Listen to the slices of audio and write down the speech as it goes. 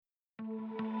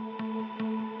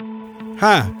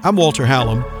Hi, I'm Walter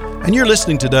Hallam, and you're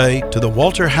listening today to the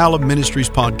Walter Hallam Ministries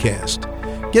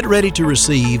podcast. Get ready to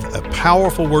receive a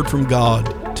powerful word from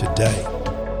God today.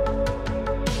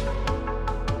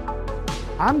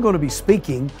 I'm going to be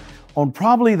speaking on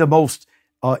probably the most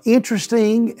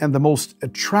interesting and the most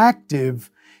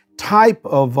attractive type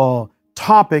of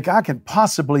topic I can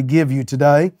possibly give you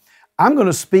today. I'm going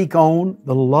to speak on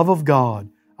the love of God.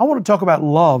 I want to talk about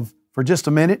love for just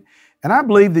a minute. And I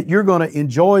believe that you're going to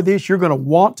enjoy this. You're going to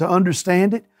want to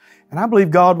understand it. And I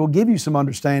believe God will give you some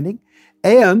understanding.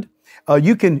 And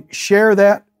you can share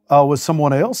that with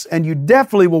someone else. And you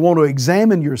definitely will want to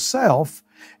examine yourself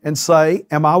and say,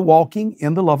 am I walking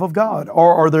in the love of God?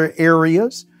 Or are there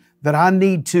areas that I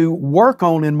need to work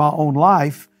on in my own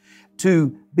life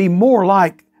to be more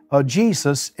like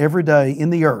Jesus every day in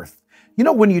the earth? You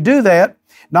know, when you do that,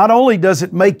 not only does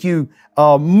it make you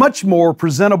much more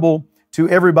presentable to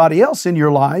everybody else in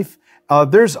your life,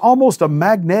 there's almost a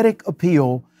magnetic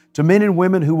appeal to men and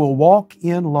women who will walk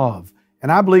in love.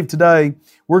 And I believe today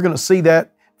we're going to see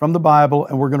that from the Bible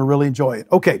and we're going to really enjoy it.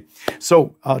 Okay,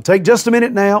 so take just a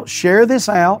minute now, share this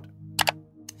out.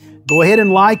 Go ahead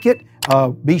and like it.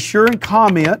 Be sure and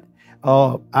comment.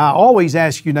 I always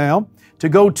ask you now to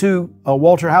go to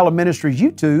Walter Hallam Ministries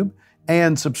YouTube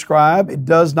and subscribe. It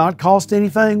does not cost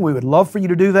anything. We would love for you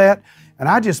to do that. And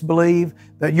I just believe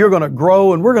that you're going to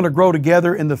grow and we're going to grow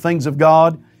together in the things of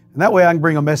God. And that way I can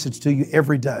bring a message to you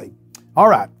every day. All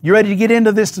right, you ready to get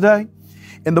into this today?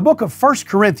 In the book of 1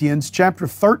 Corinthians chapter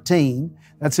 13,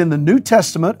 that's in the New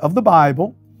Testament of the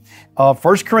Bible, 1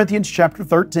 Corinthians chapter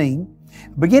 13,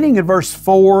 beginning in verse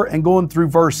 4 and going through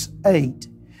verse 8,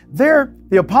 there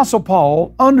the Apostle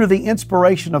Paul, under the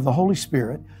inspiration of the Holy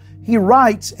Spirit, he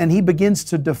writes and he begins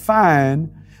to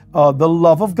define the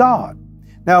love of God.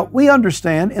 Now, we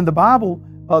understand in the Bible,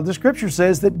 the Scripture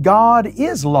says that God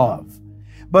is love.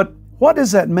 But what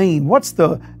does that mean? What's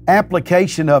the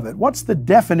application of it? What's the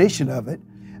definition of it?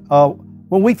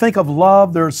 When we think of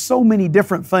love, there are so many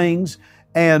different things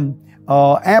and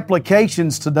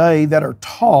applications today that are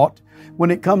taught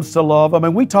when it comes to love. I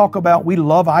mean, we talk about we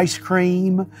love ice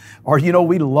cream, or,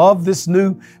 we love this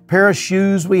new pair of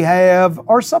shoes we have,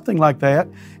 or something like that.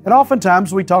 And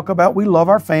oftentimes we talk about we love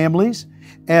our families,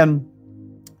 and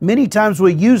many times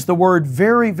we use the word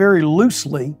very, very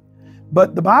loosely,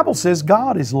 but the Bible says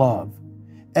God is love,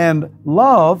 and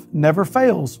love never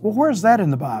fails. Well, where's that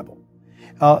in the Bible?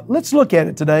 Let's look at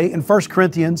it today in 1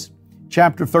 Corinthians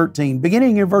chapter 13.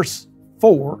 Beginning in verse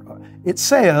 4, it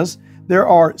says there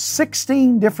are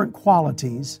 16 different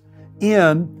qualities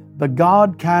in the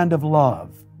God kind of love.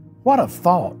 What a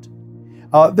thought.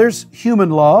 There's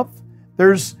human love.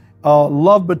 There's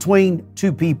love between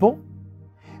two people.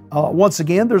 Once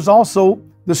again, there's also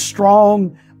the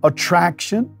strong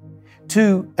attraction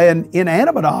to an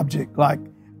inanimate object. Like,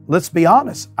 let's be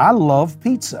honest, I love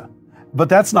pizza, but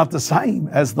that's not the same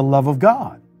as the love of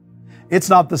God. It's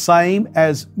not the same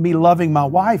as me loving my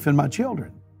wife and my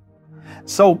children.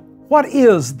 So, what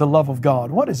is the love of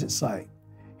God? What does it say?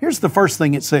 Here's the first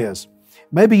thing it says.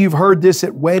 Maybe you've heard this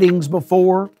at weddings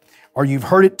before, or you've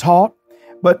heard it taught,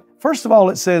 but first of all,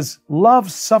 it says,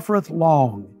 love suffereth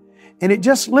long. And it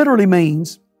just literally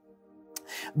means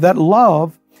that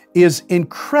love is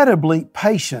incredibly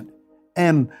patient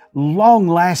and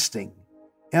long-lasting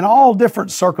in all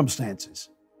different circumstances.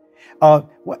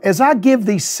 As I give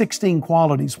these 16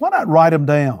 qualities, why not write them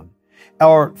down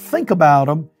or think about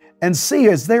them and see,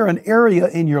 is there an area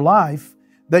in your life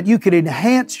that you could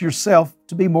enhance yourself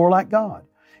to be more like God?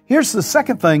 Here's the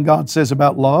second thing God says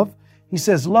about love. He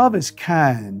says, love is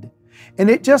kind. And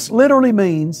it just literally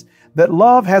means that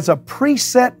love has a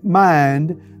preset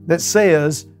mind that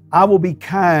says, I will be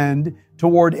kind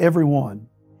toward everyone.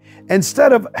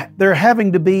 Instead of there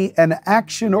having to be an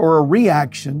action or a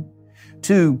reaction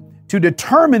to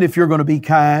determine if you're going to be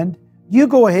kind, you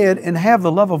go ahead and have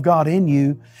the love of God in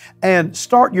you and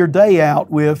start your day out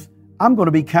with, I'm going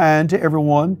to be kind to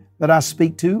everyone that I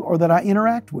speak to or that I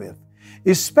interact with,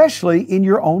 especially in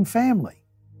your own family.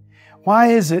 Why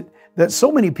is it that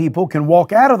so many people can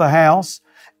walk out of the house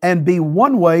and be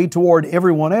one way toward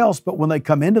everyone else, but when they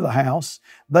come into the house,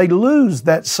 they lose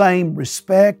that same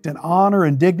respect and honor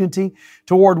and dignity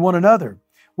toward one another?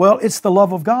 Well, it's the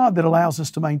love of God that allows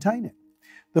us to maintain it.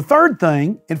 The third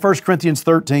thing in 1 Corinthians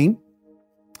 13,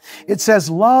 it says,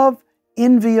 love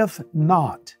envieth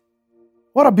not.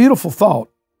 What a beautiful thought.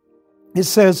 It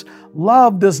says,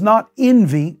 love does not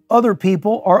envy other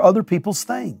people or other people's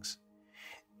things.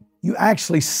 You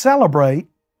actually celebrate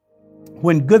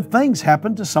when good things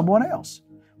happen to someone else.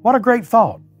 What a great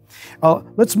thought.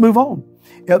 Let's move on.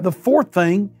 The fourth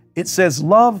thing it says,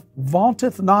 love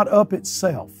vaunteth not up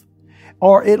itself.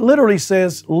 Or it literally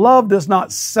says, love does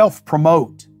not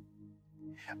self-promote.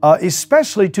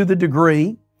 Especially to the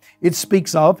degree, it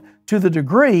speaks of, to the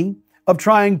degree of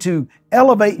trying to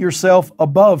elevate yourself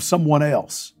above someone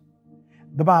else.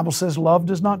 The Bible says love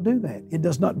does not do that. It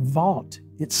does not vaunt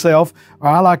itself, or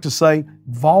I like to say,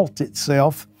 vault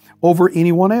itself over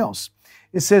anyone else.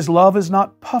 It says love is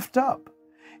not puffed up.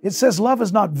 It says love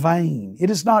is not vain.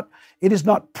 It is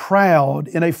not proud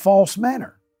in a false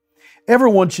manner.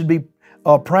 Everyone should be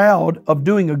proud of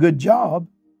doing a good job.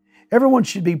 Everyone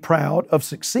should be proud of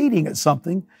succeeding at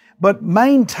something, but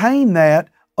maintain that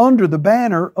under the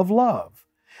banner of love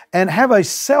and have a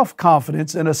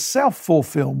self-confidence and a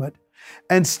self-fulfillment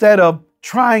instead of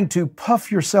trying to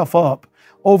puff yourself up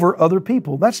over other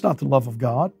people. That's not the love of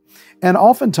God. And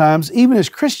oftentimes, even as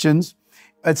Christians,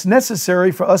 it's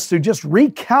necessary for us to just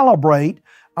recalibrate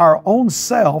our own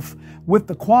self with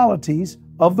the qualities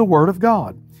of the Word of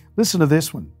God. Listen to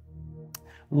this one.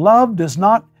 Love does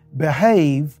not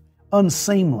behave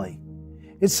unseemly.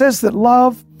 It says that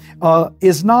love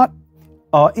is not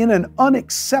in an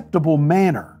unacceptable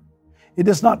manner. It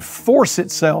does not force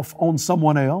itself on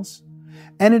someone else.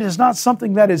 And it is not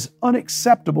something that is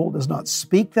unacceptable, does not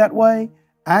speak that way,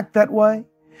 act that way,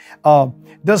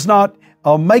 does not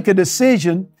make a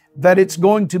decision that it's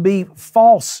going to be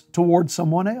false towards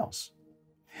someone else.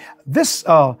 This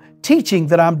teaching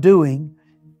that I'm doing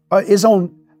is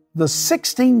on the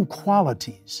 16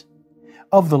 qualities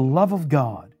of the love of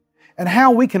God and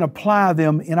how we can apply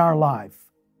them in our life.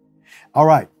 All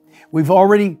right, we've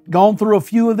already gone through a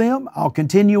few of them. I'll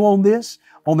continue on this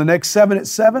on the next 7 at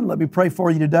 7. Let me pray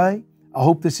for you today. I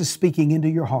hope this is speaking into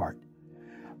your heart.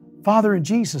 Father, in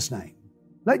Jesus' name,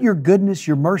 let your goodness,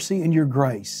 your mercy, and your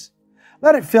grace,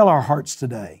 let it fill our hearts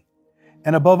today.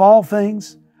 And above all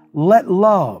things, let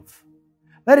love,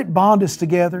 let it bond us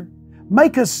together.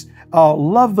 Make us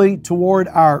lovely toward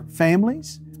our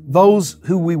families, those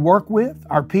who we work with,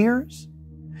 our peers.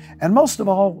 And most of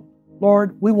all,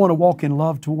 Lord, we want to walk in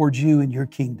love towards you and your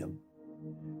kingdom.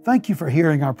 Thank you for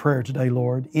hearing our prayer today,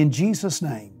 Lord. In Jesus'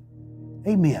 name,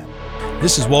 amen.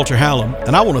 This is Walter Hallam,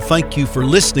 and I want to thank you for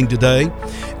listening today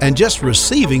and just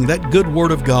receiving that good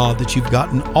Word of God that you've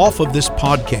gotten off of this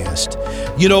podcast.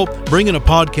 You know, bringing a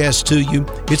podcast to you,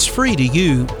 it's free to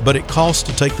you, but it costs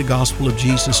to take the gospel of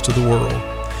Jesus to the world.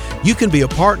 You can be a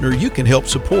partner. You can help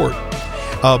support.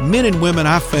 Men and women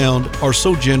I've found are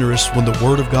so generous when the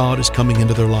Word of God is coming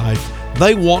into their life.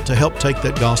 They want to help take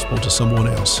that gospel to someone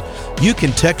else. You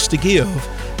can text to give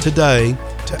today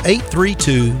to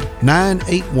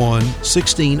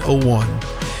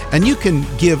 832-981-1601. And you can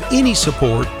give any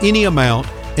support, any amount,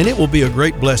 and it will be a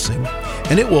great blessing.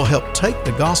 And it will help take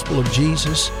the gospel of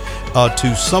Jesus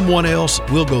to someone else.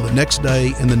 We'll go the next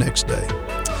day and the next day.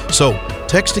 So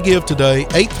text to give today,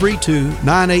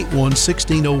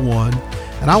 832-981-1601.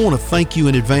 And I want to thank you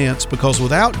in advance because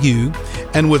without you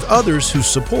and with others who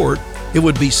support, it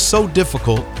would be so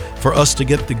difficult for us to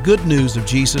get the good news of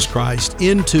Jesus Christ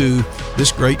into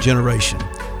this great generation.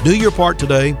 Do your part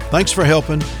today. Thanks for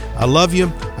helping. I love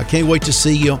you. I can't wait to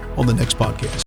see you on the next podcast.